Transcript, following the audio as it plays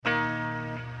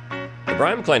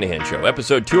Brian McClanahan Show,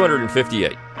 episode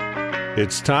 258.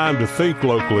 It's time to think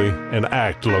locally and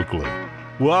act locally.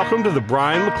 Welcome to the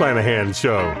Brian McClanahan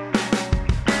Show.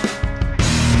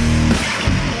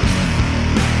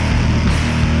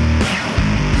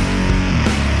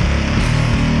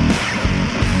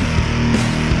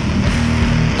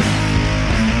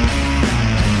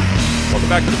 Welcome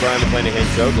back to the Brian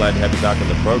McClanahan Show. Glad to have you back on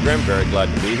the program. Very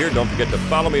glad to be here. Don't forget to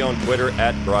follow me on Twitter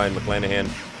at Brian McClanahan.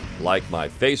 Like my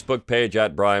Facebook page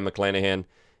at Brian McClanahan.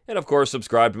 And of course,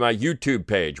 subscribe to my YouTube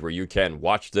page where you can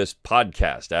watch this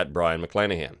podcast at Brian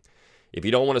McClanahan. If you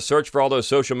don't want to search for all those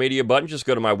social media buttons, just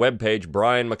go to my webpage,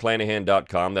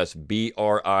 brianmcclanahan.com. That's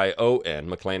B-R-I-O-N,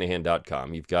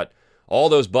 McClanahan.com. You've got all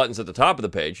those buttons at the top of the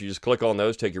page. You just click on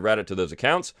those, take you right out to those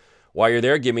accounts. While you're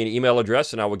there, give me an email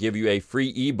address, and I will give you a free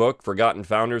ebook, Forgotten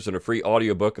Founders, and a free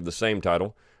audiobook of the same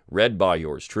title, read by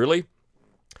yours truly.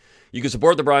 You can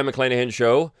support the Brian McClanahan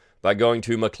Show by going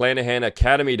to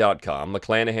McClanahanacademy.com,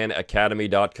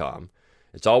 McClanahanacademy.com.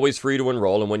 It's always free to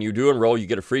enroll, and when you do enroll, you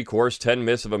get a free course, 10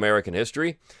 Myths of American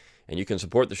History, and you can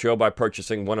support the show by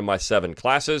purchasing one of my 7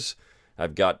 classes.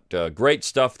 I've got great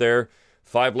stuff there,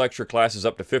 5 lecture classes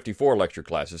up to 54 lecture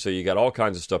classes, so you got all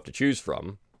kinds of stuff to choose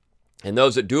from. And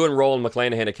those that do enroll in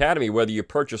McClanahan Academy, whether you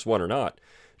purchase one or not,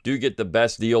 do get the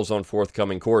best deals on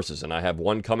forthcoming courses, and I have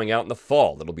one coming out in the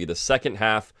fall. That'll be the second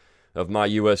half of my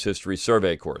U.S. History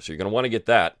Survey course. So you're going to want to get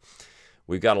that.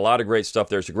 We've got a lot of great stuff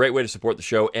there. It's a great way to support the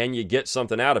show, and you get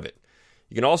something out of it.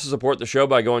 You can also support the show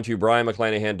by going to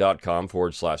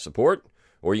brianmcclanahan.com/support,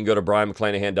 or you can go to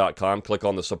brianmcclanahan.com, click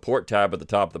on the support tab at the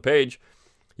top of the page.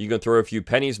 You can throw a few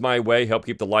pennies my way, help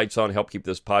keep the lights on, help keep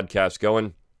this podcast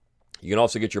going. You can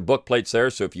also get your book plates there,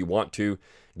 so if you want to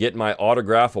get my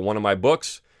autograph on one of my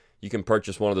books, you can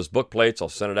purchase one of those book plates. I'll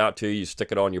send it out to you. You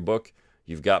stick it on your book.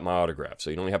 You've got my autograph.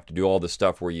 So you don't have to do all this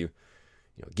stuff where you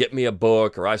get me a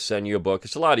book or I send you a book.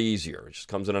 It's a lot easier. It just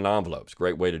comes in an envelope. It's a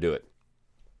great way to do it.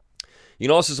 You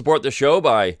can also support the show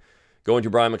by going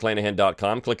to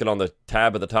brianmcclanahan.com, clicking on the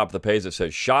tab at the top of the page that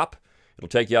says Shop. It'll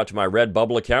take you out to my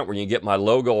Redbubble account where you can get my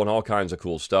logo and all kinds of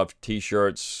cool stuff,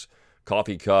 T-shirts,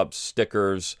 coffee cups,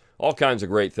 stickers, all kinds of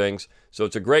great things. So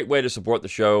it's a great way to support the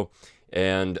show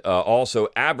and also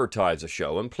advertise the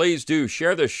show. And please do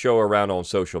share this show around on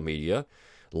social media.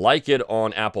 Like it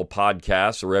on Apple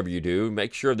Podcasts or wherever you do.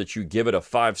 Make sure that you give it a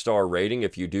 5-star rating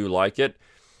if you do like it.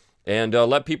 And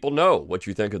let people know what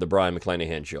you think of the Brian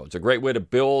McClanahan Show. It's a great way to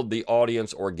build the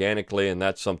audience organically, and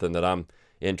that's something that I'm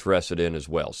interested in as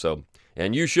well. So,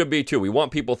 and you should be too. We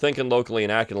want people thinking locally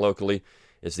and acting locally.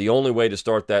 It's the only way to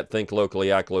start that think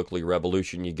locally, act locally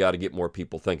revolution. You got to get more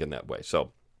people thinking that way.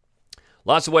 So,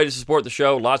 lots of ways to support the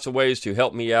show, lots of ways to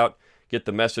help me out, get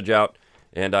the message out,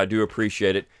 and I do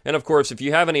appreciate it. And of course, if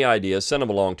you have any ideas, send them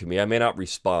along to me. I may not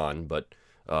respond, but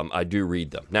I do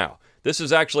read them. Now, this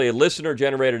is actually a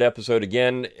listener-generated episode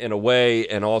again, in a way,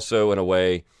 and also in a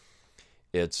way,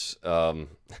 it's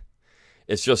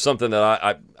just something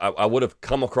that I would have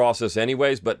come across this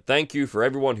anyways, but thank you for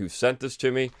everyone who sent this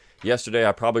to me. Yesterday,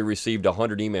 I probably received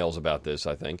 100 emails about this,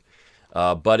 I think.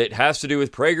 But it has to do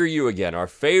with PragerU again. Our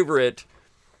favorite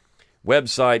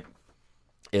website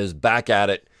is back at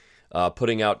it,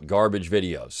 putting out garbage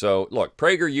videos. So, look,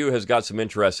 PragerU has got some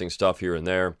interesting stuff here and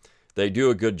there. They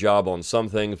do a good job on some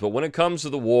things, but when it comes to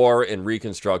the war and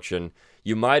Reconstruction,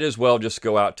 you might as well just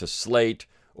go out to Slate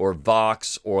or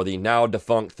Vox or the now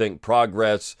defunct Think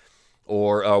Progress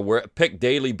or pick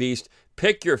Daily Beast.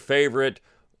 Pick your favorite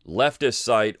leftist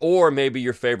site or maybe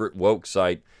your favorite woke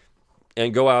site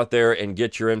and go out there and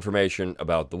get your information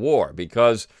about the war,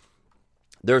 because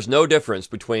there's no difference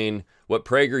between what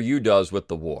PragerU does with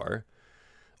the war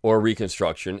or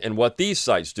Reconstruction and what these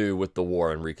sites do with the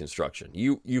war and Reconstruction.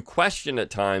 You question at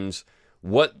times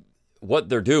what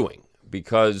they're doing,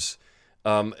 because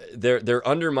they're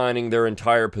undermining their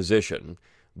entire position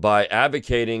by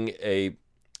advocating a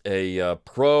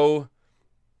pro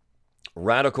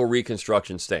radical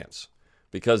Reconstruction stance,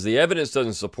 because the evidence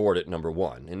doesn't support it, number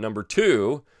one. And number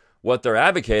two, what they're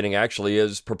advocating actually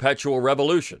is perpetual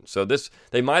revolution. So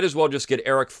they might as well just get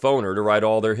Eric Foner to write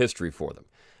all their history for them.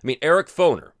 I mean, Eric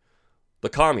Foner, the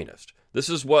communist, this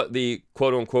is what the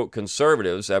quote-unquote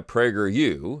conservatives at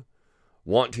PragerU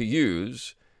want to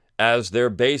use as their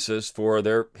basis for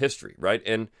their history, right?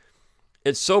 And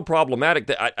it's so problematic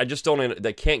that I just don't,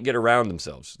 they can't get around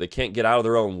themselves. They can't get out of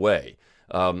their own way.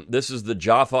 This is the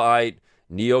Jaffeite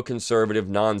neoconservative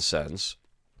nonsense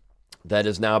that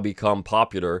has now become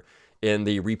popular in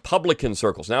the Republican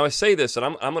circles. Now, I say this, and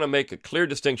I'm going to make a clear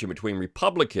distinction between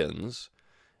Republicans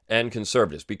and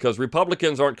conservatives, because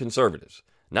Republicans aren't conservatives.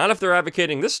 Not if they're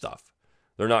advocating this stuff.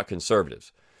 They're not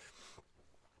conservatives.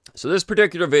 So this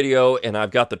particular video, and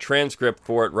I've got the transcript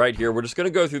for it right here. We're just going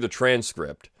to go through the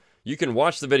transcript. You can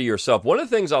watch the video yourself. One of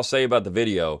the things I'll say about the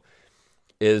video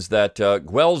is that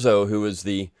Guelzo, who is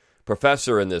the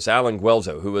professor in this, Alan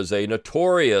Guelzo, who is a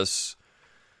notorious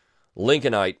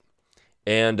Lincolnite,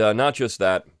 and not just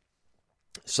that,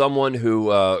 someone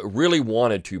who really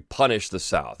wanted to punish the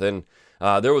South. And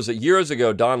there was years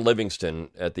ago, Don Livingston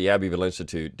at the Abbeville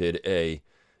Institute did a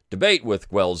debate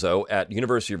with Guelzo at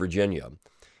University of Virginia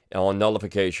on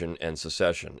nullification and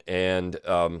secession. And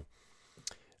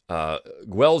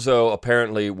Guelzo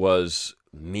apparently was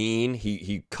mean.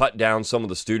 He cut down some of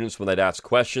the students when they'd ask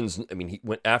questions. I mean, he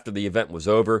went after the event was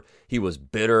over. He was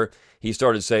bitter. He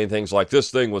started saying things like, this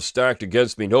thing was stacked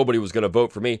against me. Nobody was going to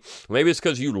vote for me. Maybe it's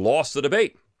because you lost the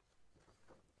debate.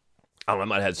 I don't know. It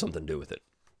might have had something to do with it.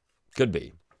 Could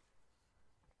be.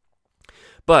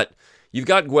 But you've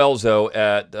got Guelzo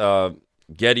at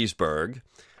Gettysburg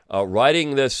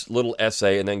writing this little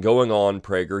essay and then going on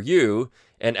PragerU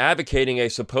and advocating a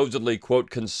supposedly, quote,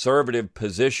 conservative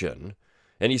position.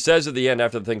 And he says at the end,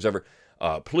 after the thing's over,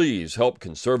 please help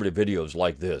conservative videos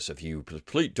like this. If you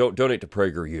please donate to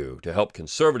PragerU to help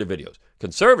conservative videos.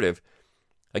 Conservative?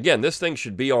 Again, this thing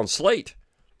should be on Slate.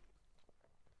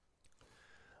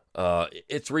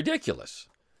 It's ridiculous.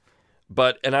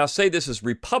 And I'll say this is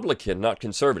Republican, not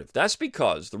conservative. That's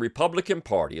because the Republican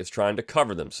Party is trying to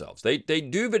cover themselves. They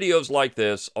do videos like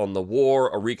this on the war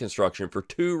or Reconstruction for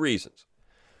two reasons.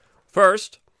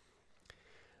 First,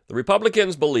 the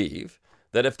Republicans believe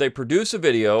that if they produce a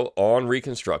video on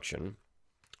Reconstruction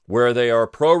where they are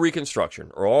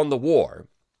pro-Reconstruction or on the war,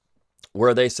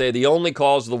 where they say the only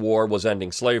cause of the war was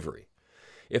ending slavery,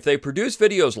 if they produce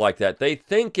videos like that, they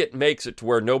think it makes it to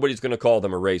where nobody's going to call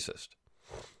them a racist.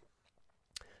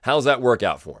 How's that work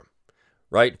out for them?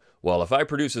 Right? Well, if I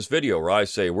produce this video where I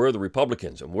say we're the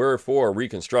Republicans and we're for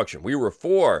Reconstruction, we were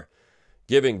for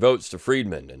giving votes to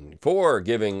freedmen and for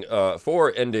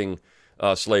ending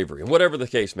slavery, and whatever the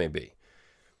case may be,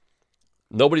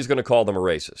 nobody's going to call them a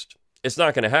racist. It's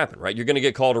not going to happen, right? You're going to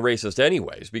get called a racist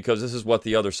anyways because this is what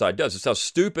the other side does. It's how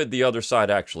stupid the other side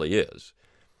actually is.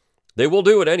 They will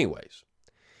do it anyways.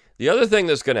 The other thing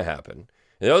that's going to happen,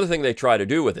 the other thing they try to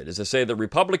do with it is to say the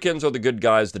Republicans are the good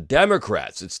guys, the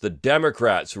Democrats. It's the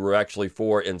Democrats who were actually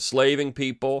for enslaving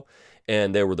people,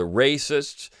 and they were the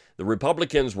racists. The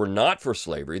Republicans were not for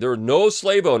slavery. There were no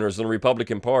slave owners in the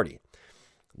Republican Party.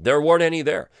 There weren't any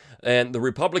there. And the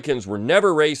Republicans were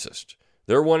never racist.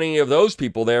 There weren't any of those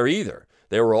people there either.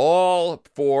 They're all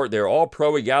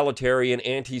pro-egalitarian,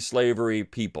 anti-slavery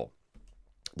people.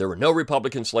 There were no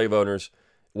Republican slave owners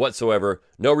whatsoever,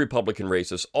 no Republican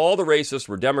racists. All the racists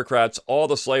were Democrats, all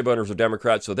the slave owners were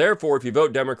Democrats, so therefore if you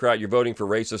vote Democrat, you're voting for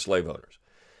racist slave owners.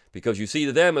 Because you see,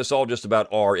 to them, it's all just about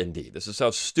R&D. This is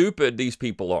how stupid these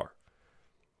people are.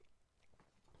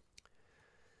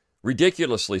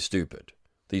 Ridiculously stupid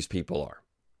these people are.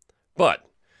 But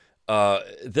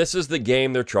this is the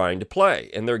game they're trying to play,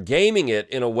 and they're gaming it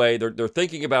in a way, they're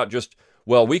thinking about just,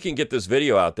 well, we can get this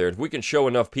video out there, if we can show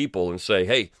enough people and say,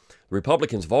 hey,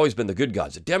 Republicans have always been the good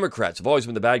guys. The Democrats have always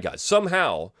been the bad guys.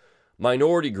 Somehow,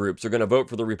 minority groups are going to vote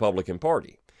for the Republican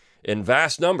Party in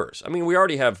vast numbers. I mean, we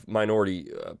already have minority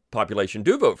population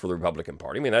do vote for the Republican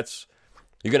Party. I mean,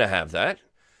 you're going to have that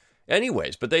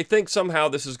anyways. But they think somehow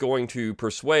this is going to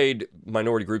persuade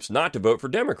minority groups not to vote for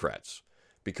Democrats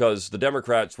because the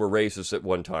Democrats were racist at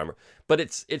one time. But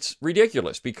it's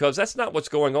ridiculous because that's not what's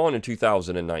going on in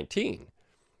 2019.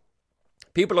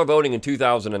 People are voting in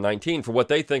 2019 for what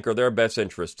they think are their best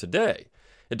interests today.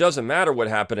 It doesn't matter what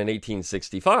happened in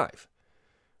 1865,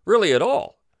 really at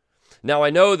all. Now, I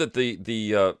know that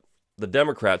the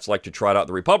Democrats like to trot out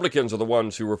the Republicans are the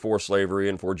ones who were for slavery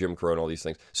and for Jim Crow and all these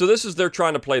things. So they're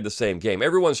trying to play the same game.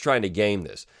 Everyone's trying to game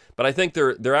this. But I think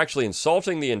they're actually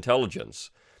insulting the intelligence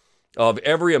of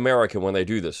every American when they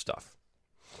do this stuff.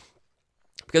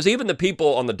 Because even the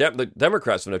people on the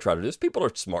Democrats, when they try to do this, people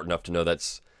are smart enough to know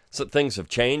so things have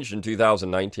changed in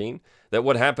 2019, that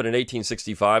what happened in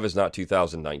 1865 is not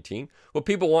 2019. What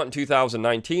people want in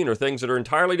 2019 are things that are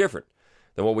entirely different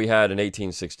than what we had in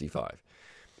 1865.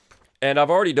 And I've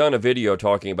already done a video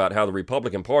talking about how the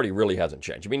Republican Party really hasn't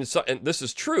changed. I mean, and this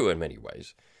is true in many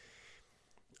ways.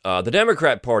 The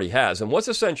Democrat Party has, and what's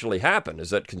essentially happened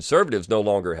is that conservatives no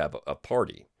longer have a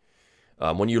party.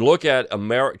 When you look at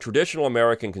traditional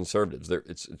American conservatives,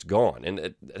 it's gone. And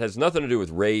it has nothing to do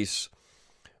with race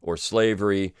or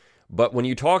slavery. But when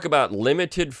you talk about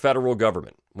limited federal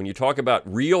government, when you talk about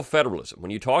real federalism, when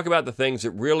you talk about the things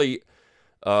that really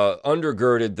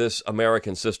undergirded this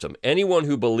American system, anyone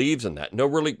who believes in that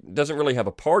doesn't really have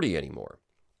a party anymore.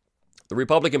 The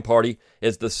Republican Party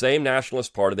is the same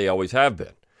nationalist party they always have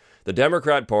been. The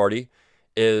Democrat Party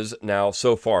is now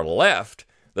so far left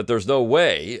that there's no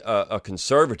way a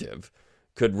conservative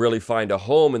could really find a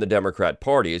home in the Democrat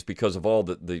Party. Is because of all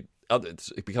the other,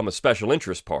 it's become a special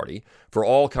interest party for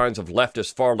all kinds of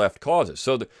leftist, far left causes.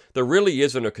 So there really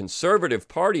isn't a conservative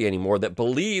party anymore that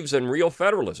believes in real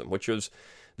federalism, which is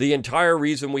the entire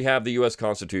reason we have the U.S.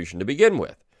 Constitution to begin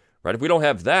with. Right? If we don't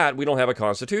have that, we don't have a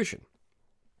Constitution.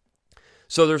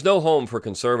 So there's no home for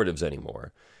conservatives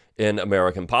anymore in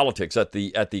American politics at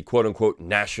the quote unquote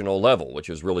national level, which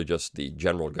is really just the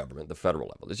general government, the federal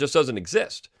level. It just doesn't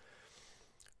exist.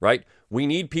 Right? We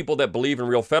need people that believe in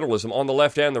real federalism on the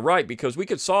left and the right, because we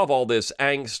could solve all this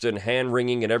angst and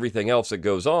hand-wringing and everything else that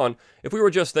goes on if we were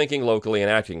just thinking locally and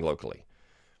acting locally.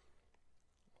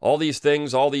 All these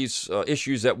things, all these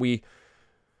issues that we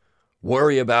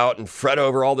worry about and fret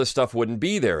over, all this stuff wouldn't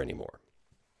be there anymore.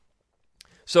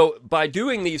 So by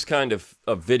doing these kind of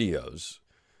videos,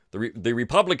 the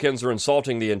Republicans are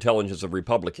insulting the intelligence of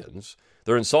Republicans.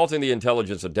 They're insulting the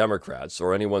intelligence of Democrats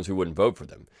or anyone who wouldn't vote for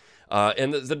them.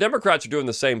 And the Democrats are doing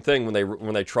the same thing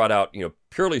when they trot out,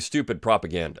 purely stupid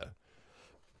propaganda.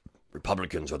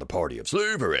 Republicans are the party of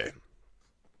slavery.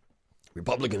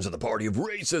 Republicans are the party of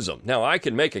racism. Now, I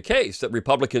can make a case that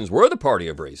Republicans were the party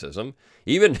of racism,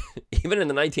 even in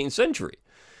the 19th century,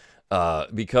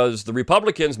 because the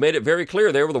Republicans made it very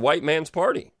clear they were the white man's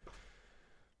party.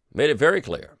 Made it very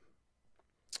clear.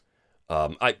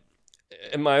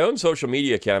 In my own social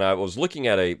media account, I was looking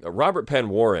at a Robert Penn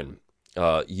Warren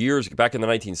years back in the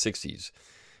 1960s.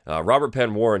 Robert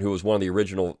Penn Warren, who was one of the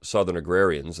original Southern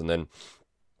agrarians, and then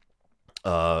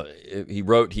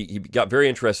he got very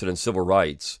interested in civil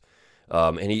rights,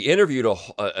 and he interviewed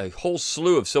a whole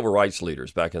slew of civil rights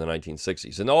leaders back in the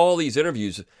 1960s. And all these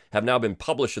interviews have now been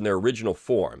published in their original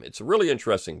form. It's a really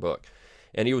interesting book.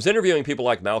 And he was interviewing people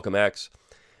like Malcolm X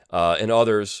and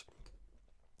others.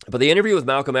 But the interview with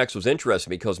Malcolm X was interesting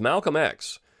because Malcolm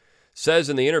X says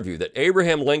in the interview that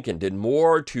Abraham Lincoln did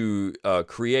more to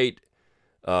create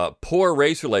poor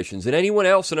race relations than anyone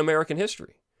else in American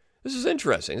history. This is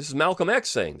interesting. This is Malcolm X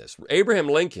saying this. Abraham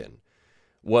Lincoln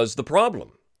was the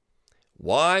problem.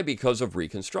 Why? Because of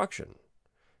Reconstruction.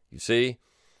 You see,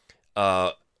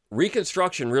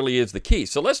 Reconstruction really is the key.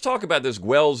 So let's talk about this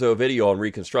Guelzo video on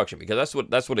Reconstruction, because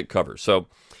that's what it covers. So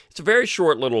it's a very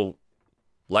short little,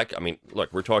 look,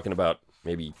 we're talking about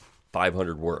maybe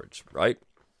 500 words, right?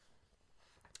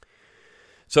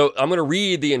 So I'm going to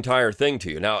read the entire thing to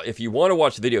you. Now, if you want to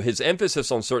watch the video, his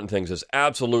emphasis on certain things is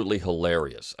absolutely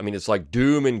hilarious. I mean, it's like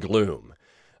doom and gloom.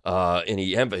 And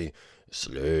he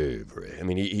slavery. I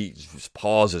mean, he just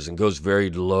pauses and goes very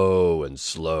low and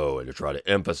slow and to try to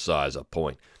emphasize a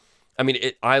point. I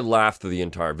mean, I laughed through the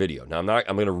entire video. Now, I'm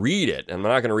going to read it, and I'm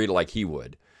not going to read it like he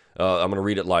would. I'm going to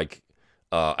read it like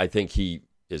I think he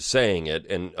is saying it.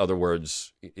 In other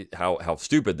words, how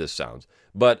stupid this sounds.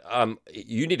 But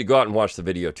you need to go out and watch the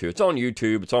video, too. It's on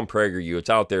YouTube. It's on PragerU. It's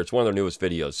out there. It's one of their newest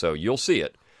videos, so you'll see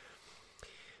it.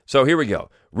 So here we go.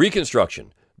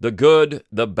 Reconstruction. The good,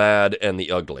 the bad, and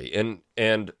the ugly.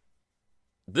 And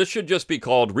this should just be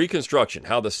called Reconstruction,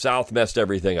 how the South messed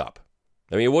everything up.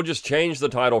 I mean, we'll just change the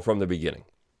title from the beginning.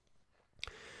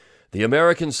 The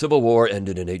American Civil War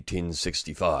ended in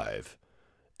 1865,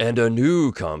 and a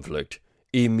new conflict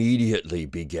immediately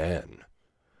began.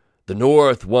 The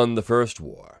North won the first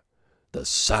war. The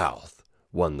South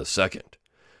won the second.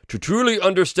 To truly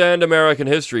understand American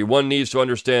history, one needs to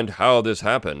understand how this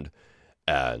happened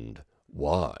and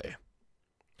why.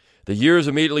 The years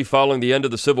immediately following the end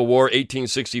of the Civil War,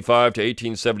 1865 to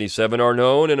 1877, are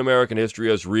known in American history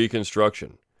as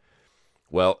Reconstruction.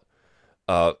 Well,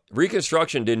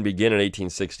 Reconstruction didn't begin in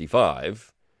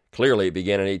 1865. Clearly, it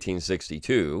began in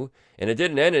 1862, and it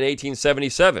didn't end in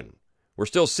 1877. We're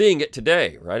still seeing it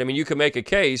today, right? I mean, you can make a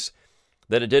case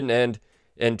that it didn't end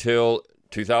until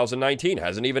 2019. It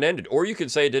hasn't even ended. Or you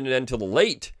could say it didn't end until the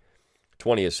late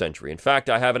 20th century. In fact,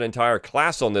 I have an entire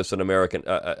class on this in American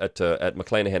at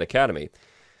McClanahan Academy.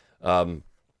 So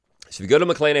if you go to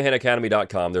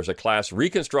McClanahanacademy.com, there's a class,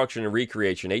 Reconstruction and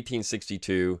Recreation,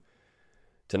 1862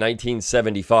 to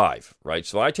 1975, right?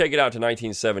 So I take it out to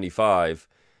 1975,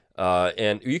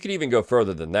 and you could even go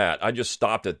further than that. I just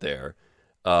stopped it there.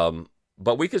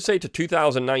 But we could say to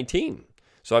 2019.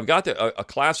 So I've got a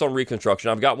class on Reconstruction.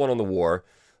 I've got one on the war.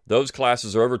 Those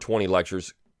classes are over 20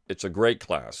 lectures. It's a great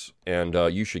class, and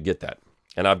you should get that.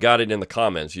 And I've got it in the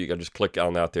comments. You can just click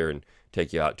on out there and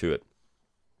take you out to it.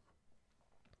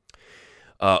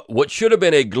 What should have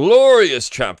been a glorious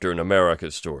chapter in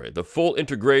America's story, the full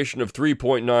integration of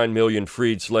 3.9 million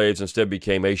freed slaves, instead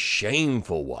became a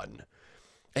shameful one.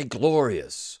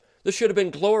 This should have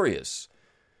been glorious.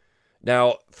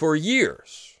 Now, for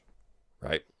years,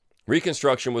 right?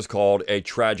 Reconstruction was called a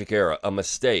tragic era, a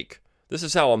mistake. This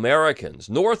is how Americans,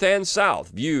 North and South,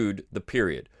 viewed the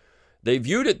period. They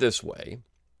viewed it this way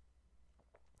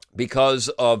because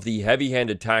of the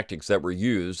heavy-handed tactics that were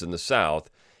used in the South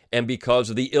and because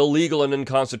of the illegal and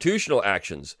unconstitutional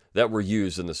actions that were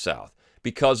used in the South,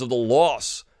 because of the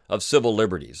loss of civil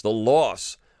liberties, the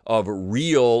loss of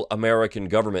real American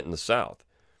government in the South.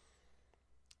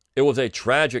 It was a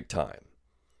tragic time.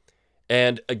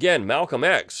 And again, Malcolm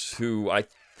X, who I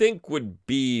think would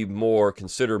be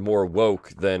considered more woke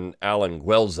than Alan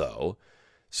Guelzo,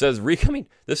 says,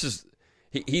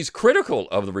 he's critical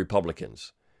of the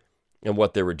Republicans and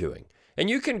what they were doing. And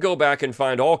you can go back and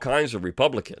find all kinds of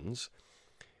Republicans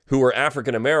who are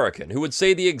African American who would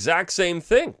say the exact same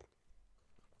thing.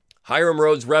 Hiram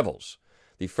Rhodes Revels,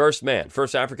 the first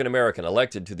African American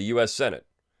elected to the U.S. Senate,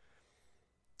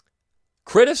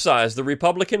 criticized the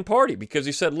Republican Party because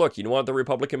he said, look, you know what the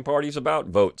Republican Party is about?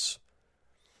 Votes.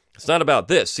 It's not about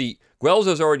this. See,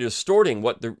 Guelzo's already distorting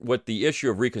what the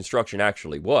issue of Reconstruction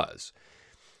actually was.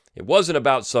 It wasn't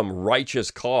about some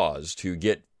righteous cause to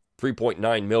get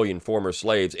 3.9 million former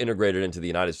slaves integrated into the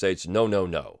United States.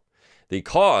 No. The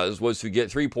cause was to get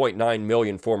 3.9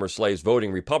 million former slaves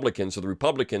voting Republican so the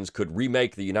Republicans could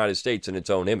remake the United States in its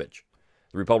own image.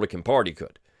 The Republican Party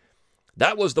could.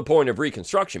 That was the point of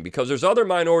Reconstruction, because there's other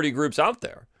minority groups out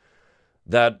there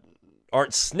that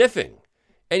aren't sniffing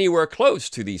anywhere close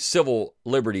to the civil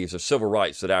liberties or civil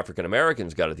rights that African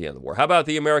Americans got at the end of the war. How about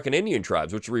the American Indian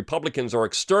tribes, which the Republicans are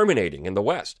exterminating in the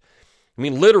West? I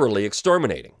mean, literally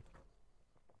exterminating.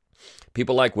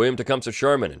 People like William Tecumseh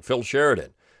Sherman and Phil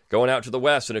Sheridan going out to the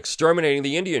West and exterminating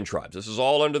the Indian tribes. This is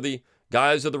all under the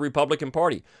guise of the Republican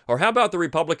Party. Or how about the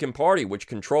Republican Party, which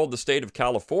controlled the state of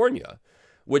California,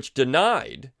 which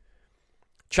denied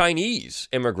Chinese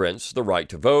immigrants the right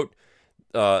to vote?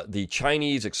 The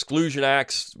Chinese Exclusion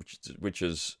Acts, which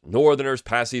is Northerners,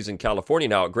 passed these in California.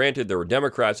 Now, granted, there were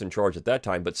Democrats in charge at that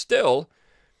time, but still,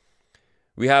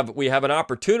 we have an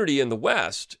opportunity in the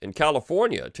West, in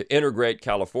California, to integrate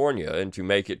California and to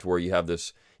make it to where you have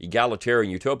this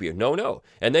egalitarian utopia. No.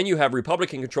 And then you have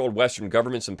Republican-controlled Western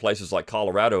governments in places like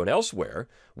Colorado and elsewhere,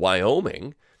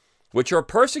 Wyoming, which are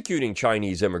persecuting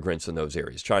Chinese immigrants in those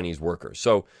areas, Chinese workers.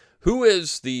 So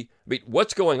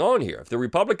what's going on here? If the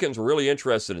Republicans were really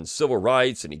interested in civil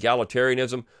rights and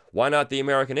egalitarianism, why not the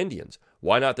American Indians?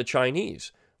 Why not the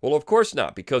Chinese? Well, of course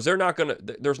not, because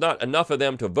there's not enough of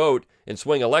them to vote and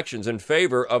swing elections in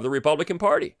favor of the Republican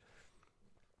Party.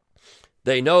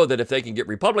 They know that if they can get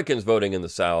Republicans voting in the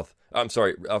South,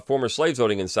 former slaves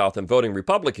voting in the South and voting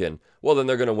Republican, well, then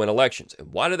they're going to win elections.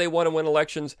 And why do they want to win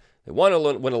elections? They want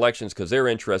to win elections because they're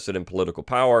interested in political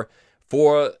power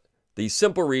for the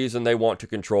simple reason they want to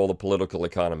control the political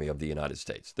economy of the United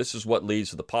States. This is what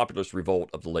leads to the populist revolt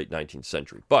of the late 19th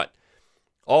century. But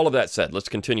all of that said, let's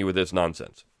continue with this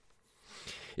nonsense.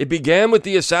 It began with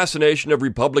the assassination of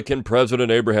Republican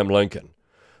President Abraham Lincoln.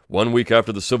 1 week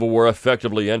after the Civil War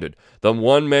effectively ended, the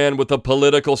one man with the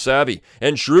political savvy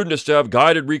and shrewdness to have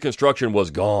guided Reconstruction was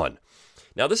gone.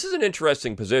 Now, this is an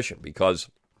interesting position because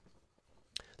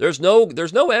there's no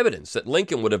evidence that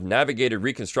Lincoln would have navigated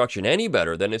Reconstruction any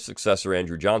better than his successor,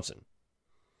 Andrew Johnson.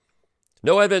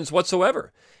 No evidence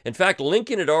whatsoever. In fact,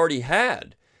 Lincoln had already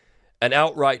had an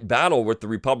outright battle with the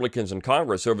Republicans in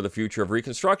Congress over the future of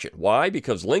Reconstruction. Why?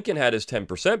 Because Lincoln had his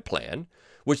 10% plan,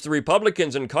 which the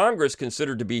Republicans in Congress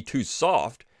considered to be too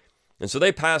soft, and so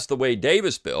they passed the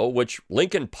Wade-Davis bill, which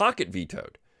Lincoln pocket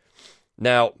vetoed.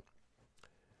 Now,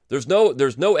 there's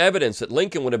no evidence that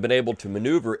Lincoln would have been able to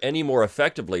maneuver any more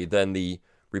effectively than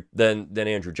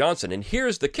Andrew Johnson. And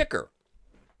here's the kicker.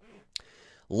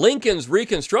 Lincoln's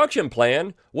Reconstruction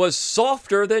plan was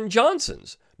softer than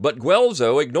Johnson's, but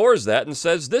Guelzo ignores that and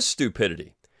says this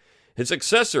stupidity. His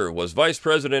successor was Vice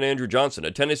President Andrew Johnson,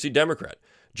 a Tennessee Democrat.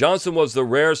 Johnson was the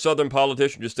rare Southern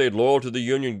politician who stayed loyal to the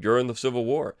Union during the Civil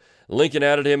War. Lincoln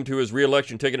added him to his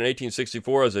re-election ticket in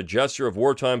 1864 as a gesture of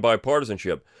wartime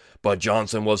bipartisanship, but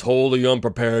Johnson was wholly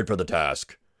unprepared for the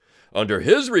task. Under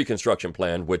his Reconstruction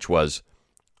plan, which was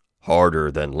harder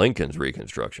than Lincoln's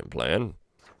Reconstruction plan,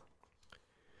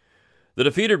 the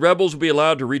defeated rebels would be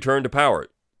allowed to return to power.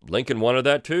 Lincoln wanted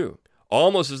that too,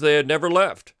 almost as they had never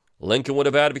left. Lincoln would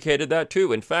have advocated that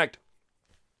too. In fact,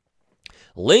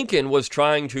 Lincoln was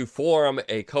trying to form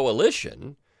a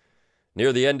coalition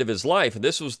near the end of his life, and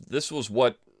this was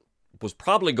what was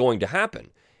probably going to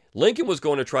happen. Lincoln was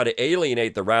going to try to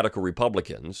alienate the radical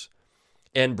Republicans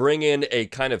and bring in a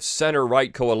kind of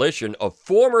center-right coalition of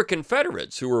former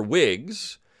Confederates who were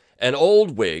Whigs and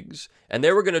old Whigs, and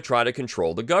they were going to try to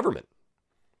control the government.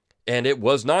 And it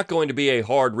was not going to be a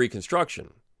hard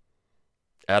Reconstruction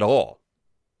at all.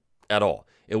 at all.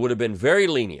 It would have been very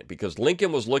lenient because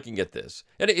Lincoln was looking at this,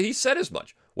 and he said as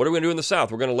much. What are we going to do in the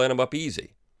South? We're going to let them up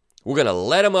easy. We're going to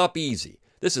let them up easy.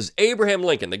 This is Abraham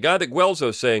Lincoln, the guy that Guelzo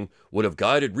is saying would have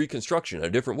guided Reconstruction in a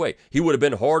different way. He would have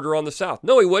been harder on the South.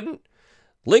 No, he wouldn't.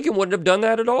 Lincoln wouldn't have done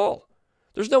that at all.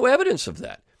 There's no evidence of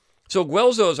that. So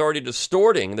Guelzo is already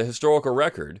distorting the historical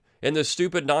record in this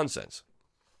stupid nonsense.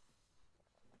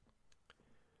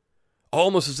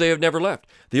 Almost as they have never left.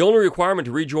 The only requirement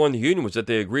to rejoin the Union was that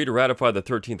they agree to ratify the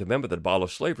 13th Amendment that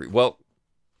abolished slavery. Well,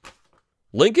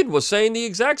 Lincoln was saying the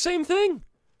exact same thing.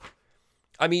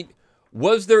 I mean,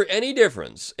 was there any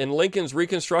difference in Lincoln's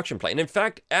Reconstruction plan? In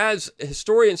fact, as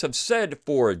historians have said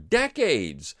for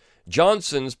decades,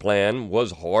 Johnson's plan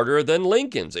was harder than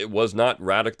Lincoln's. It was not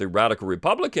the radical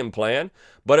Republican plan,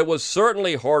 but it was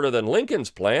certainly harder than Lincoln's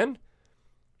plan.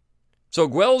 So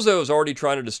Guelzo is already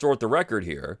trying to distort the record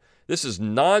here. This is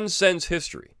nonsense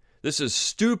history. This is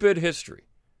stupid history.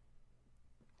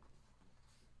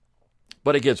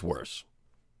 But it gets worse.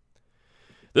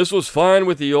 This was fine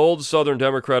with the old Southern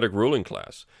Democratic ruling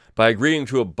class. By agreeing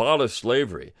to abolish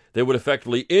slavery, they would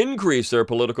effectively increase their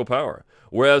political power,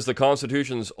 whereas the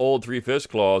Constitution's old 3/5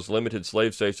 clause limited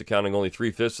slave states to counting only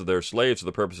 3/5 of their slaves for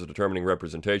the purpose of determining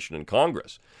representation in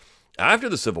Congress. After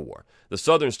the Civil War, the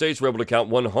Southern states were able to count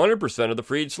 100% of the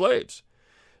freed slaves.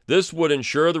 This would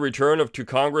ensure the return to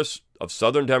Congress of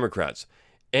Southern Democrats,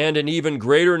 and in even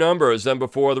greater numbers than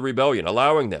before the rebellion,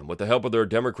 allowing them, with the help of their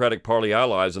Democratic Party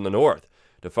allies in the North,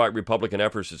 to fight Republican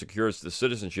efforts to secure the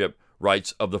citizenship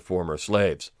rights of the former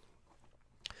slaves.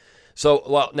 So,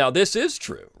 well, now this is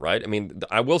true, right? I mean,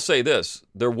 I will say this.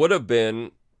 There would have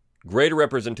been greater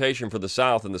representation for the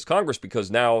South in this Congress because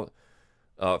now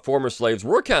former slaves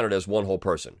were counted as one whole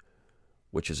person,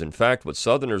 which is in fact what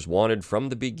Southerners wanted from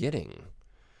the beginning.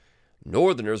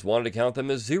 Northerners wanted to count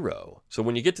them as zero. So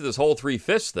when you get to this whole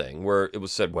 3/5 thing where it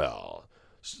was said, well,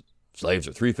 slaves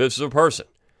are 3/5 of a person.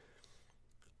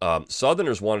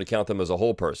 Southerners wanted to count them as a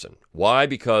whole person. Why?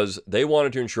 Because they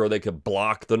wanted to ensure they could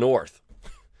block the North.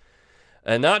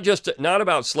 And not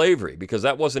about slavery, because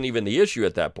that wasn't even the issue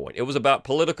at that point. It was about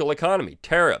political economy,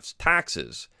 tariffs,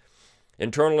 taxes,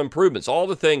 internal improvements, all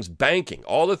the things, banking,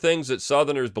 all the things that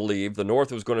Southerners believed the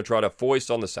North was going to try to foist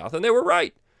on the South, and they were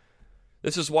right.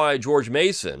 This is why George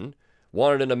Mason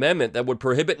wanted an amendment that would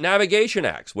prohibit navigation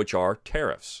acts, which are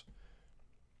tariffs.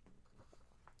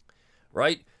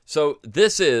 Right? So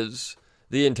this is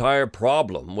the entire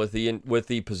problem with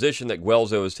the position that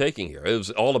Guelzo is taking here. It was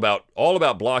all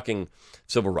about blocking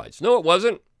civil rights. No, it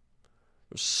wasn't.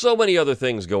 There's so many other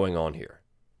things going on here.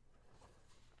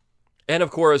 And of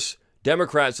course,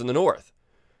 Democrats in the North.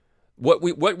 What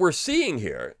we're seeing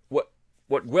here, what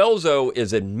Guelzo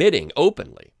is admitting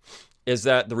openly, is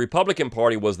that the Republican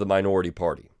Party was the minority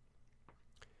party.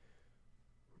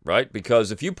 Right?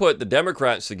 Because if you put the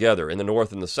Democrats together in the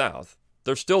North and the South,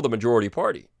 they're still the majority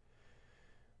party.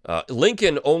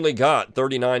 Lincoln only got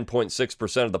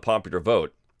 39.6% of the popular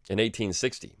vote in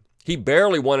 1860. He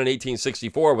barely won in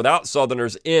 1864 without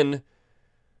Southerners in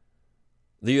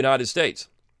the United States.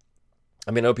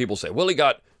 I mean, I know people say, well, he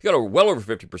got well over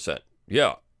 50%.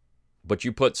 Yeah, but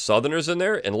you put Southerners in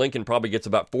there, and Lincoln probably gets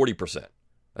about 40%.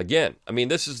 Again, I mean,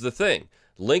 this is the thing.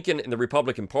 Lincoln and the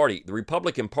Republican Party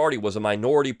was a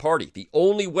minority party. The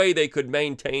only way they could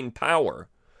maintain power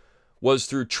was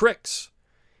through tricks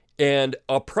and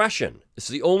oppression. It's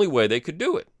the only way they could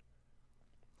do it,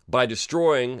 by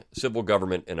destroying civil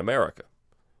government in America.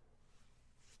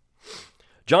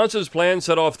 Johnson's plan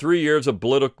set off 3 years of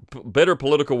bitter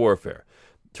political warfare.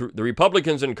 The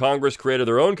Republicans in Congress created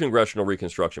their own congressional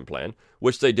Reconstruction plan,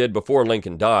 which they did before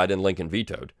Lincoln died and Lincoln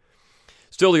vetoed.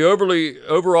 Still, the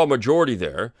overall majority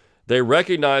there, they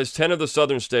recognized 10 of the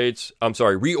southern states,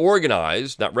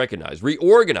 reorganized,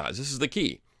 this is the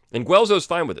key. And Guelzo's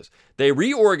fine with this. They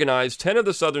reorganized 10 of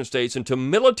the southern states into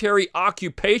military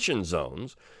occupation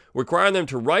zones, requiring them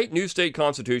to write new state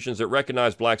constitutions that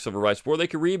recognize black civil rights before they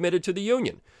could be readmitted to the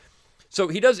Union. So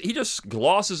he just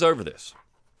glosses over this.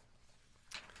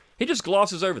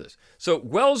 So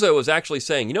Guelzo is actually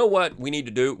saying, you know what we need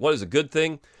to do? What is a good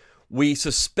thing? We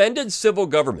suspended civil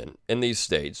government in these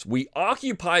states. We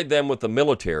occupied them with the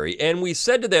military, and we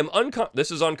said to them,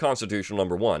 this is unconstitutional,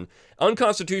 number one.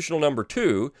 Unconstitutional, number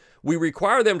two, we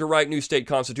require them to write new state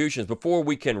constitutions before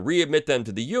we can readmit them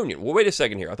to the Union. Well, wait a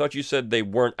second here. I thought you said they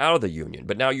weren't out of the Union,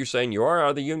 but now you're saying you are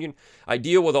out of the Union? I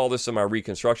deal with all this in my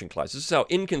Reconstruction class. This is how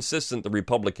inconsistent the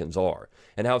Republicans are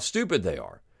and how stupid they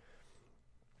are.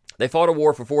 They fought a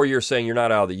war for 4 years saying you're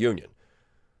not out of the Union.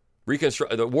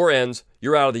 The war ends,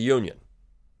 you're out of the Union.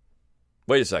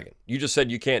 Wait a second. You just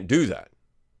said you can't do that.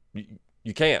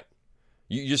 You can't.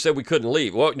 You just said we couldn't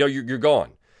leave. Well, no, you're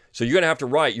gone. So you're going to have to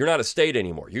write, you're not a state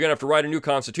anymore. You're going to have to write a new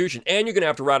constitution, and you're going to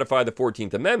have to ratify the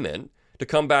 14th Amendment to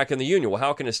come back in the Union. Well,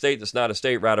 how can a state that's not a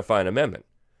state ratify an amendment?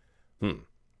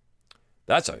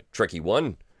 That's a tricky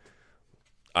one.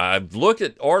 I've looked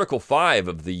at Article 5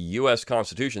 of the U.S.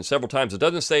 Constitution several times. It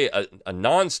doesn't say a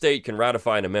non-state can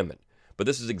ratify an amendment. But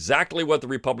this is exactly what the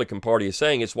Republican Party is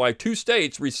saying. It's why 2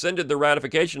 states rescinded their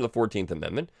ratification of the 14th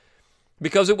Amendment,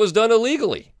 because it was done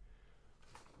illegally.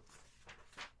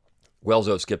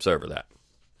 Guelzo skips over that.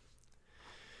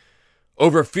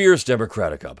 Over fierce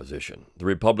Democratic opposition, the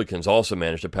Republicans also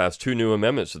managed to pass 2 new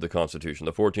amendments to the Constitution,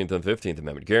 the 14th and 15th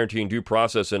Amendment, guaranteeing due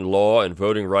process in law and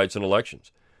voting rights in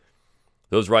elections.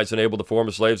 Those rights enabled the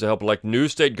former slaves to help elect new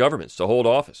state governments to hold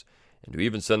office, and to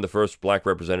even send the first black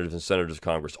representatives and senators to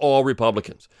Congress, all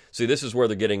Republicans. See, this is where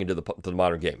they're getting into the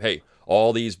modern game. Hey,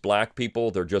 all these black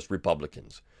people, they're just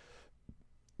Republicans.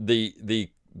 The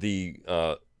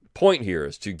point here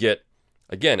is to get,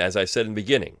 again, as I said in the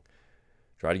beginning,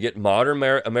 try to get modern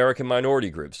American minority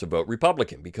groups to vote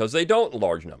Republican, because they don't in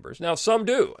large numbers. Now, some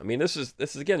do. I mean, this is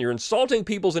again, you're insulting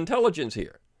people's intelligence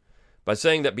here by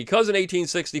saying that because in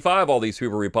 1865 all these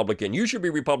people were Republican, you should be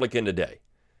Republican today.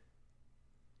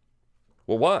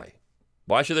 Well, why?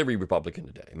 Why should they be Republican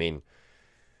today? I mean,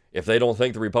 if they don't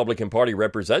think the Republican Party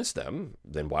represents them,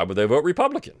 then why would they vote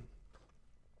Republican?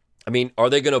 I mean, are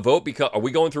they going to vote because, are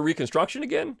we going through Reconstruction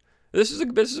again? This is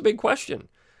a big question.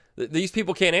 These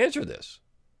people can't answer this.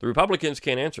 The Republicans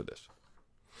can't answer this.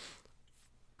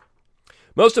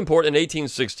 Most important, in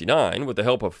 1869, with the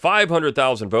help of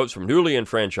 500,000 votes from newly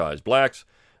enfranchised blacks,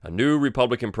 a new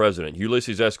Republican president,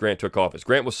 Ulysses S. Grant, took office.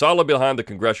 Grant was solid behind the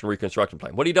Congressional Reconstruction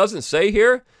Plan. What he doesn't say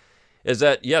here is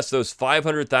that, yes, those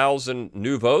 500,000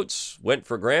 new votes went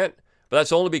for Grant, but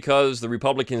that's only because the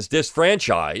Republicans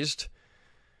disfranchised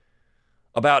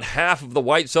about half of the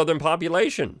white Southern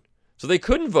population. So they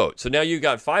couldn't vote. So now you've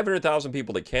got 500,000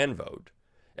 people that can vote,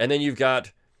 and then you've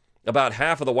got about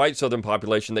half of the white Southern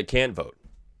population that can't vote.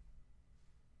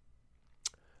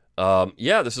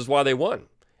 This is why they won.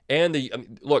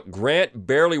 And look, Grant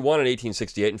barely won in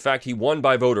 1868. In fact, he won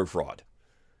by voter fraud.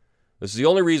 This is the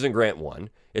only reason Grant won.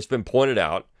 It's been pointed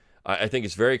out. I think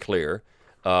it's very clear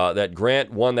that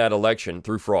Grant won that election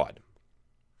through fraud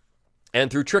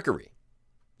and through trickery.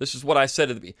 This is what I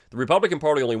said. The Republican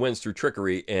Party only wins through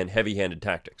trickery and heavy-handed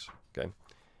tactics. Okay.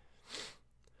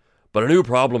 But a new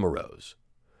problem arose.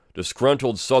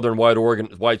 Disgruntled Southern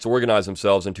whites organized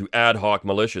themselves into ad hoc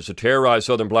militias to terrorize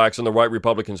Southern blacks and the white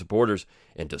Republican supporters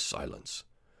into silence.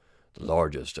 The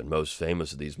largest and most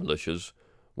famous of these militias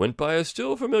went by a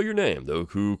still familiar name, the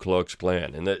Ku Klux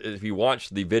Klan. And if you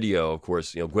watch the video, of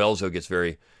course, Guelzo gets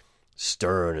very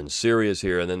stern and serious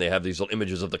here, and then they have these little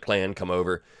images of the Klan come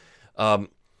over.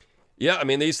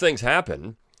 These things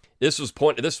happen. This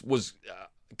was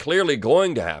clearly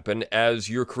going to happen as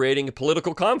you're creating a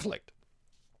political conflict.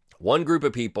 One group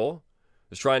of people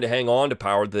is trying to hang on to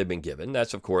power that they've been given.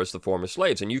 That's, of course, the former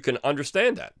slaves. And you can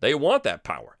understand that. They want that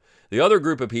power. The other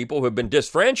group of people who have been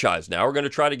disfranchised now are going to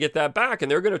try to get that back, and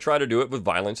they're going to try to do it with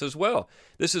violence as well.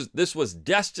 This was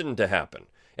destined to happen.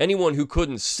 Anyone who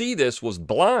couldn't see this was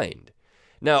blind.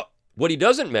 Now, what he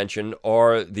doesn't mention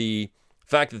are the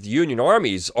fact that the Union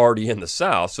Army's already in the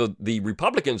South, so the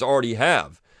Republicans already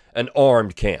have an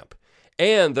armed camp.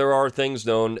 And there are things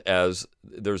known as,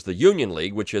 there's the Union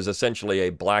League, which is essentially a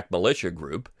black militia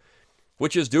group,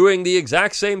 which is doing the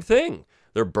exact same thing.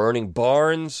 They're burning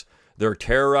barns. They're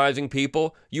terrorizing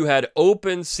people. You had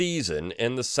open season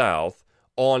in the South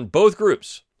on both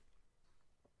groups.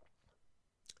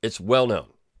 It's well known,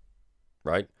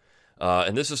 right?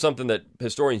 And this is something that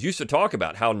historians used to talk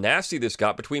about, how nasty this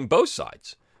got between both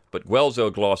sides. But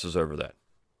Guelzo glosses over that.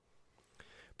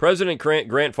 President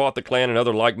Grant fought the Klan and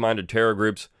other like-minded terror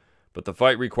groups, but the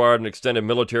fight required an extended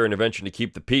military intervention to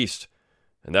keep the peace,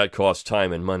 and that cost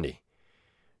time and money.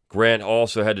 Grant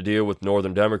also had to deal with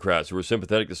Northern Democrats who were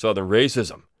sympathetic to Southern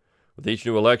racism. With each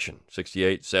new election,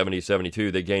 68, 70, 72,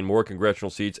 they gained more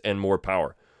congressional seats and more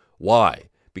power. Why?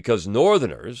 Because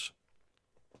Northerners,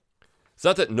 it's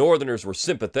not that Northerners were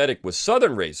sympathetic with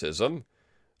Southern racism.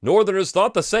 Northerners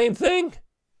thought the same thing.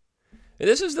 And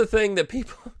this is the thing that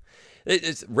people...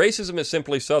 racism is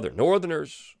simply Southern.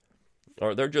 Northerners,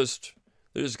 they're just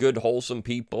good, wholesome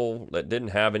people that didn't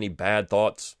have any bad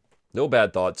thoughts. No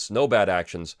bad thoughts, no bad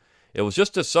actions. It was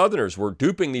just the Southerners were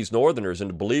duping these Northerners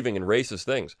into believing in racist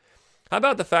things. How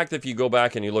about the fact that if you go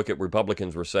back and you look at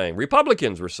Republicans were saying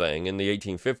in the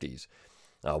 1850s,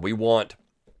 we want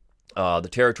the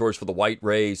territories for the white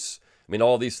race. I mean,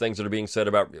 all these things that are being said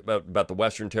about the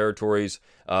Western territories,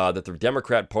 that the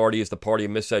Democrat Party is the party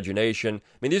of miscegenation.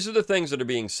 I mean, these are the things that are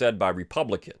being said by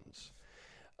Republicans.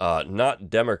 not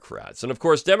Democrats. And of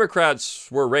course,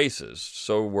 Democrats were racist,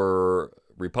 so were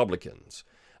Republicans.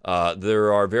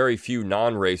 There are very few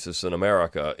non-racists in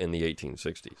America in the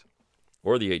 1860s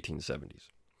or the 1870s.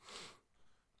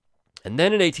 And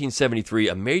then in 1873,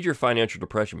 a major financial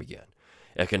depression began.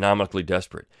 Economically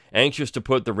desperate, anxious to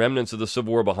put the remnants of the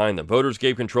Civil War behind them, voters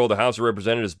gave control of the House of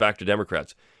Representatives back to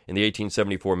Democrats in the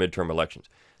 1874 midterm elections.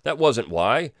 That wasn't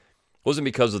why. It wasn't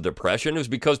because of the Depression. It was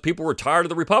because people were tired of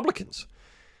the Republicans.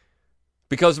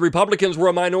 Because the Republicans were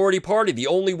a minority party. The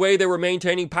only way they were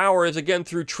maintaining power is, again,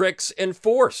 through tricks and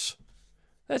force.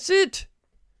 That's it.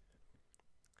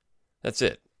 That's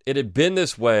it. It had been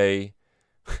this way.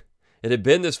 It had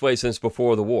been this way since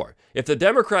before the war. If the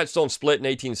Democrats don't split in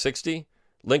 1860,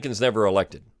 Lincoln's never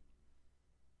elected.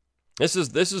 This is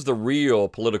the real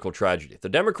political tragedy. If the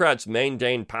Democrats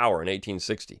maintain power in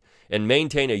 1860 and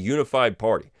maintain a unified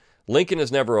party, Lincoln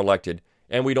is never elected,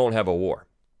 and we don't have a war.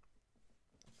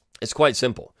 It's quite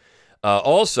simple.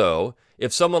 Also,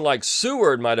 if someone like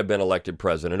Seward might have been elected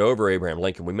president over Abraham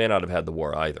Lincoln, we may not have had the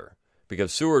war either,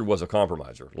 because Seward was a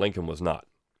compromiser. Lincoln was not.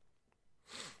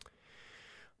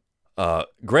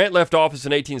 Grant left office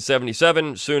in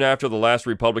 1877. Soon after, the last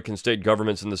Republican state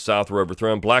governments in the South were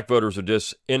overthrown. Black voters were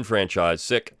disenfranchised.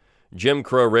 Sick. Jim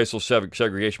Crow racial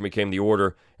segregation became the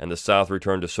order, and the South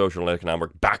returned to social and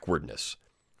economic backwardness.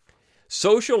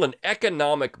 Social and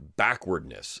economic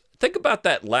backwardness. Think about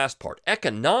that last part.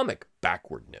 Economic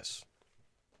backwardness.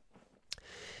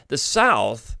 The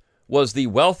South was the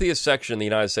wealthiest section in the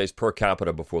United States per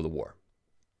capita before the war.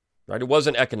 Right? It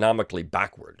wasn't economically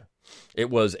backward. It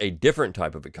was a different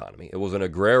type of economy. It was an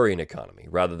agrarian economy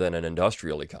rather than an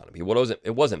industrial economy.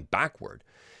 It wasn't backward.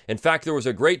 In fact, there was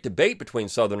a great debate between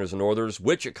Southerners and Northerners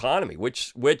which economy,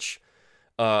 which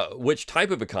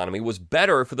type of economy was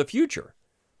better for the future,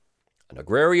 an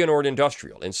agrarian or an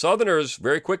industrial. And Southerners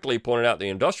very quickly pointed out the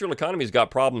industrial economy's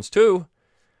got problems too.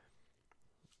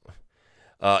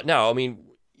 Now, I mean,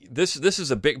 this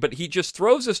is a big, but he just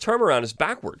throws this term around as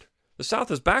backward. The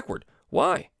South is backward.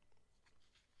 Why?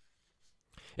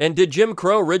 And did Jim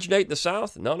Crow originate in the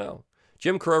South? No.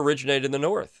 Jim Crow originated in the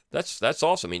North. That's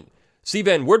awesome. I mean, C.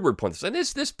 Van Woodward points this, and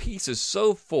this piece is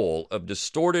so full of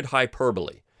distorted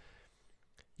hyperbole.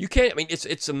 You can't. I mean,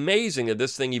 it's amazing that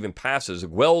this thing even passes.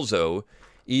 Guelzo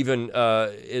even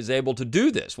is able to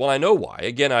do this. Well, I know why.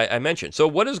 Again, I mentioned. So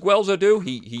what does Guelzo do?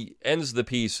 He ends the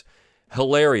piece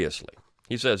hilariously.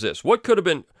 He says this: What could have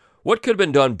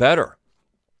been done better?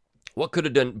 What could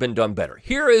have been done better?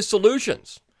 Here is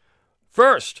solutions.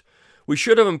 First, we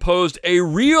should have imposed a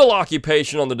real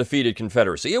occupation on the defeated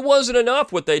Confederacy. It wasn't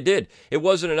enough what they did. It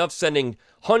wasn't enough sending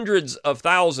hundreds of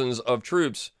thousands of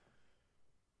troops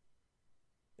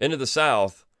into the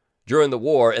South during the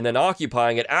war and then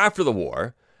occupying it after the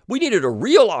war. We needed a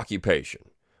real occupation.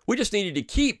 We just needed to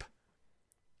keep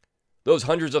those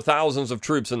hundreds of thousands of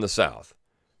troops in the South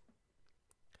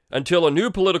until a new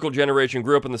political generation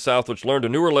grew up in the South which learned a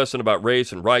newer lesson about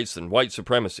race and rights and white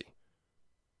supremacy.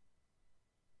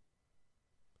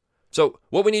 So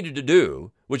what we needed to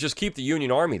do was just keep the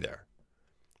Union Army there,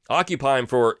 occupy them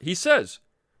for, he says,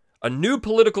 a new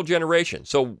political generation.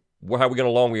 So how are we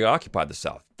going to occupy the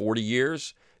South? 40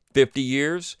 years, 50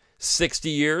 years, 60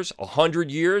 years, 100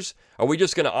 years? Are we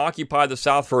just going to occupy the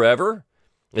South forever?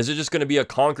 Is it just going to be a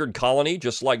conquered colony,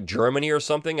 just like Germany or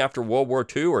something after World War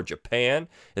II or Japan?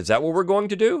 Is that what we're going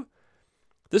to do?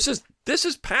 This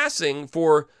is passing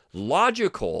for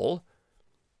logical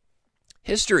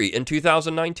history in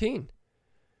 2019.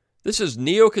 This is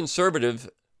neoconservative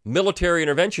military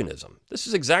interventionism. This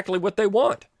is exactly what they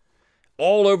want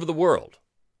all over the world,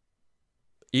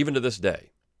 even to this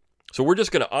day. So we're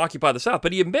just going to occupy the South.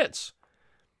 But he admits,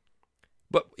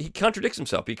 but he contradicts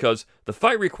himself because the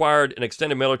fight required an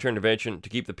extended military intervention to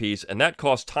keep the peace, and that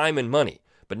cost time and money.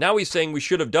 But now he's saying we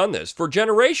should have done this for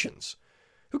generations.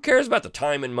 Who cares about the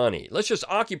time and money? Let's just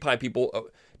occupy people,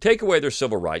 take away their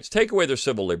civil rights, take away their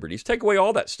civil liberties, take away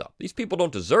all that stuff. These people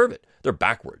don't deserve it. They're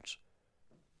backwards.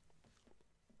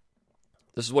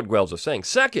 This is what Guelzo is saying.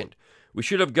 Second, we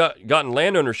should have gotten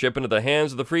land ownership into the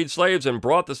hands of the freed slaves and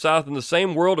brought the South in the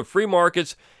same world of free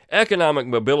markets, economic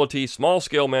mobility,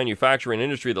 small-scale manufacturing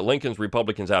industry that Lincoln's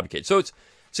Republicans advocate. So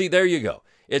there you go.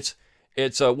 It's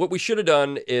what we should have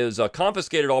done is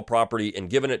confiscated all property and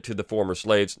given it to the former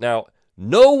slaves. Now,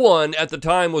 no one at the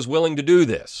time was willing to do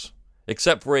this,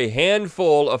 except for a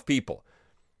handful of people.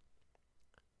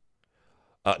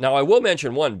 Now, I will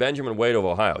mention one, Benjamin Wade of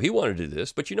Ohio. He wanted to do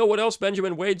this, but you know what else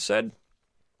Benjamin Wade said?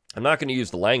 I'm not going to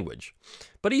use the language,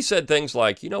 but he said things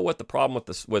like, you know what the problem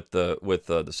with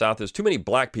the South is? Too many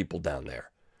black people down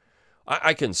there.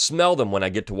 I can smell them when I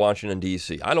get to Washington,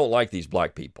 D.C. I don't like these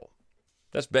black people.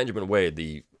 That's Benjamin Wade,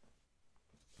 the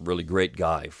really great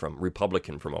guy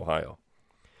Republican from Ohio.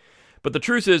 But the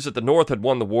truth is that the North had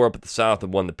won the war, but the South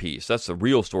had won the peace. That's the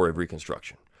real story of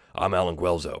Reconstruction. I'm Alan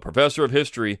Guelzo, professor of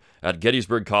history at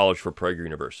Gettysburg College for Prager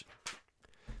University.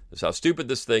 That's how stupid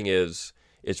this thing is.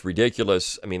 It's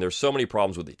ridiculous. I mean, there's so many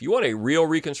problems with it. If you want a real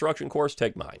Reconstruction course,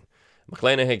 take mine.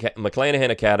 McClanahan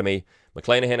Academy,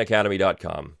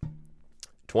 McClanahanacademy.com.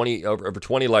 Over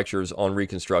 20 lectures on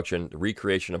Reconstruction, the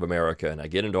recreation of America, and I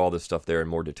get into all this stuff there in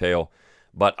more detail.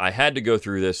 But I had to go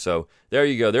through this, so there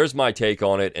you go. There's my take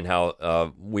on it and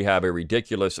how we have a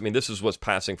ridiculous... I mean, this is what's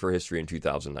passing for history in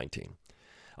 2019.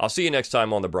 I'll see you next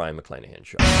time on The Brian McClanahan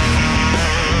Show.